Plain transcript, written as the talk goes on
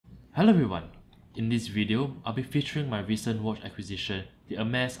Hello everyone, in this video I'll be featuring my recent watch acquisition, the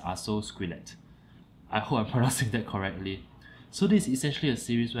Hermes Arceau Squelette. I hope I'm pronouncing that correctly. So this is essentially a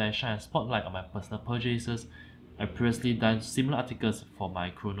series where I shine a spotlight on my personal purchases. I've previously done similar articles for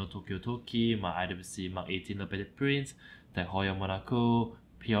my Kurono Tokyo Toki, my IWC Mark 18 Limited prints, the Heuer Monaco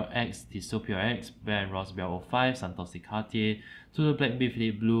PRX, Tissot PRX, Band Ross BR05, Santos de Cartier, Tudor Black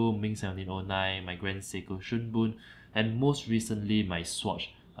Bay Blue, Ming 1709, my Grand Seiko Shunbun, and most recently my Swatch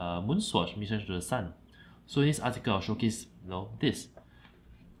MoonSwatch Mission to the Sun. So in this article I'll showcase this.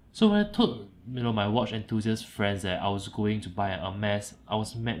 So when I told my watch enthusiast friends that I was going to buy an Hermes, I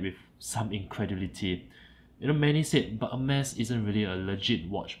was met with some incredulity. Many said, but Hermes isn't really a legit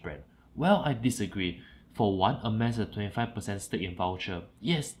watch brand. Well, I disagree. For one, Hermes has a 25% stake in Voucher.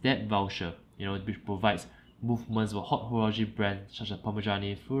 Yes, that Voucher, which provides movements for hot horology brands such as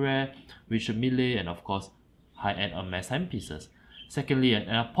Parmigiani Furore, Richard Mille, and of course, high-end Hermes timepieces. Secondly, and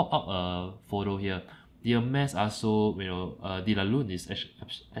I'll pop up a photo here, the Hermes Arceau de la Lune is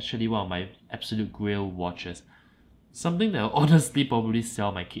actually one of my absolute grail watches. Something that I'll honestly probably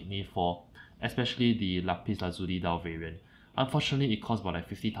sell my kidney for, especially the Lapis Lazuli Dial variant. Unfortunately, it costs about like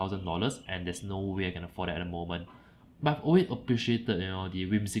 $50,000 and there's no way I can afford it at the moment. But I've always appreciated the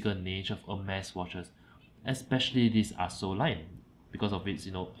whimsical nature of Hermes watches, especially this Arceau line, because of its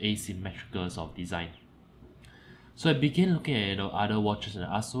asymmetrical sort of design. So I began looking at other watches in the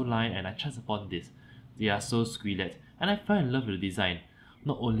Arceau line, and I chanced upon this, the Arceau Squelette, and I fell in love with the design.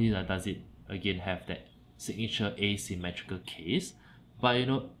 Not only does it again have that signature asymmetrical case, but it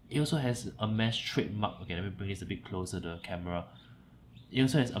also has a Hermes trademark. Okay, let me bring this a bit closer to the camera. It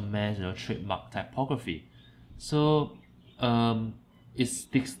also has a Hermes trademark typography. So it's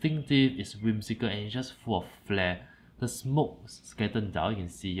distinctive, it's whimsical, and it's just full of flair. The smoke skeleton dial you can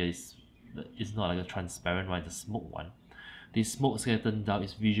see here is not like a transparent one, it's a smoke one. The smoke skeleton dial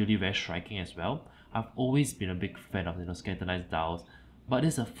is visually very striking as well. I've always been a big fan of skeletonized dials, but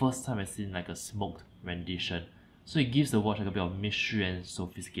this is the first time I've seen like a smoked rendition. So it gives the watch like a bit of mystery and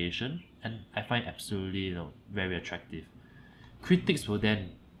sophistication, and I find it absolutely very attractive. Critics will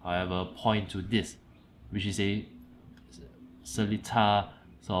then, however, point to this, which is a Celita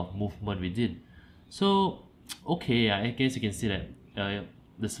sort of movement within. So okay, I guess you can see that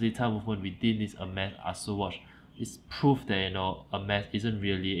the Celita movement within this Hermes Arceau watch is proof that Hermes isn't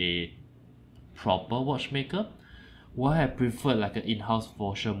really a proper watchmaker. Why I prefer like an in-house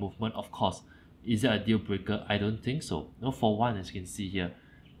washer movement, of course. Is that a deal breaker? I don't think so. For one, as you can see here,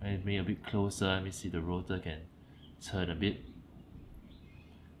 let me bring it a bit closer. Let me see the rotor can turn a bit.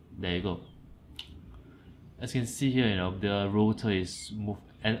 There you go. As you can see here, the rotor is moved,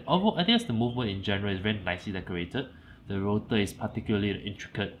 and although I think the movement in general is very nicely decorated, the rotor is particularly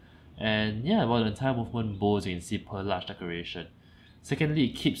intricate, and yeah, the entire movement bows you can see per large decoration. Secondly,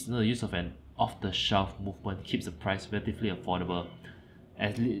 it keeps the use of an off-the-shelf movement, keeps the price relatively affordable,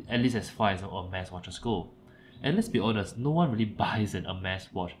 at least as far as Hermes watches go. And let's be honest, no one really buys an Hermes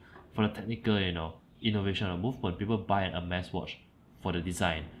watch for the technical innovation of movement. People buy an Hermes watch for the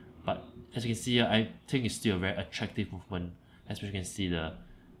design. But as you can see here, I think it's still a very attractive movement, especially you can see the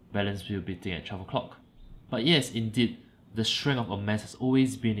balance wheel beating at 12 o'clock. But yes, indeed, the strength of Hermes has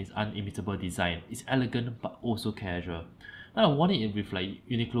always been its unimitable design. It's elegant but also casual. Now I worn it with like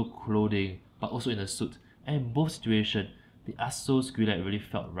Uniqlo clothing, but also in a suit, and in both situations, the Arceau Squelette really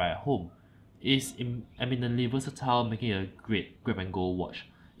felt right at home. It's eminently versatile, making it a great grab and go watch.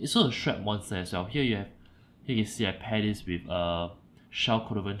 It's also a strap monster as well. Here you can see I paired this with a shell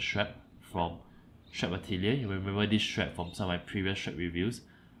Cordovan strap from Strap Atelier. You remember this strap from some of my previous strap reviews.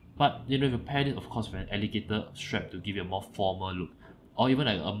 But if you pair it of course with an alligator strap to give you a more formal look, or even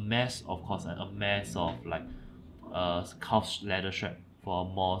like a mass of like calf leather strap for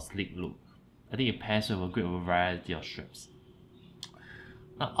a more sleek look, I think it pairs with a great variety of straps.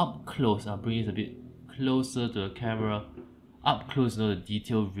 Now up close, I'll bring it a bit closer to the camera. Up close, the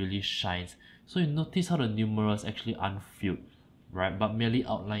detail really shines. So you notice how the numerals actually aren't filled, right, but merely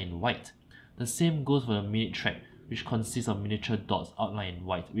outlined in white. The same goes for the minute track, which consists of miniature dots outlined in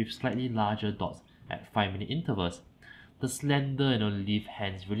white with slightly larger dots at 5-minute intervals. The slender leaf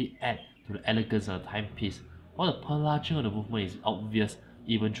hands really add to the elegance of the timepiece, while the perlarging of the movement is obvious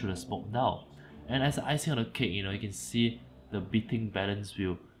even through the smoke dial. And as the icing on the cake, you can see the beating balance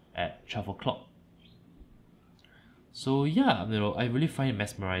wheel at 12 o'clock. So yeah, I really find it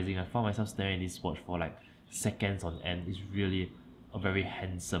mesmerizing. I found myself staring at this watch for like seconds on end. It's really a very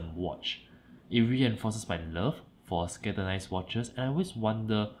handsome watch. It reinforces my love for skeletonized watches, and I always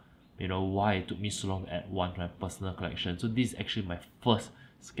wonder why it took me so long to add one to my personal collection. So this is actually my first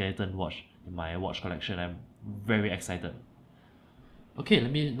skeleton watch in my watch collection. I'm very excited. Okay,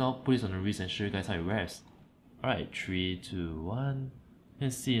 let me now put this on the wrist and show you guys how it wears. Alright, 3, 2, 1. You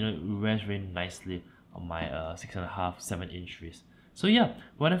can see, it wears very nicely on my 6.5, 7-inch wrist. So yeah,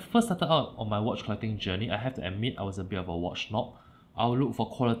 when I first started out on my watch collecting journey, I have to admit I was a bit of a watch snob. I would look for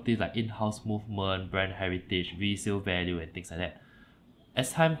qualities like in-house movement, brand heritage, resale value, and things like that.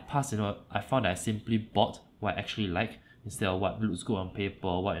 As time passed, I found that I simply bought what I actually like instead of what looks good on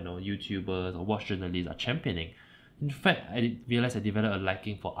paper, what YouTubers or watch journalists are championing. In fact, I realized I developed a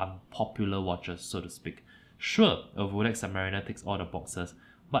liking for unpopular watches, so to speak. Sure, a Rolex Submariner ticks all the boxes,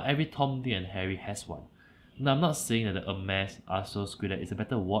 but every Tom, Dick and Harry has one. Now, I'm not saying that the Hermes Arceau Squelette is a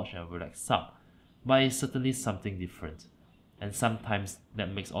better watch than a Rolex Sub, but it's certainly something different. And sometimes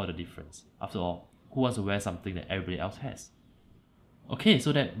that makes all the difference. After all, who wants to wear something that everybody else has? Okay,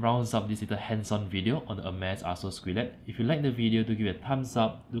 so that rounds up this little hands-on video on the Hermes Arceau Squelette. If you like the video, do give it a thumbs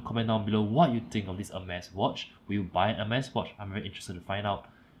up. Do comment down below what you think of this Hermes watch. Will you buy an Hermes watch? I'm very interested to find out.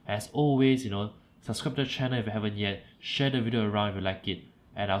 As always, subscribe to the channel if you haven't yet. Share the video around if you like it.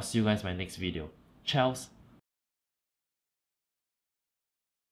 And I'll see you guys in my next video. Ciao!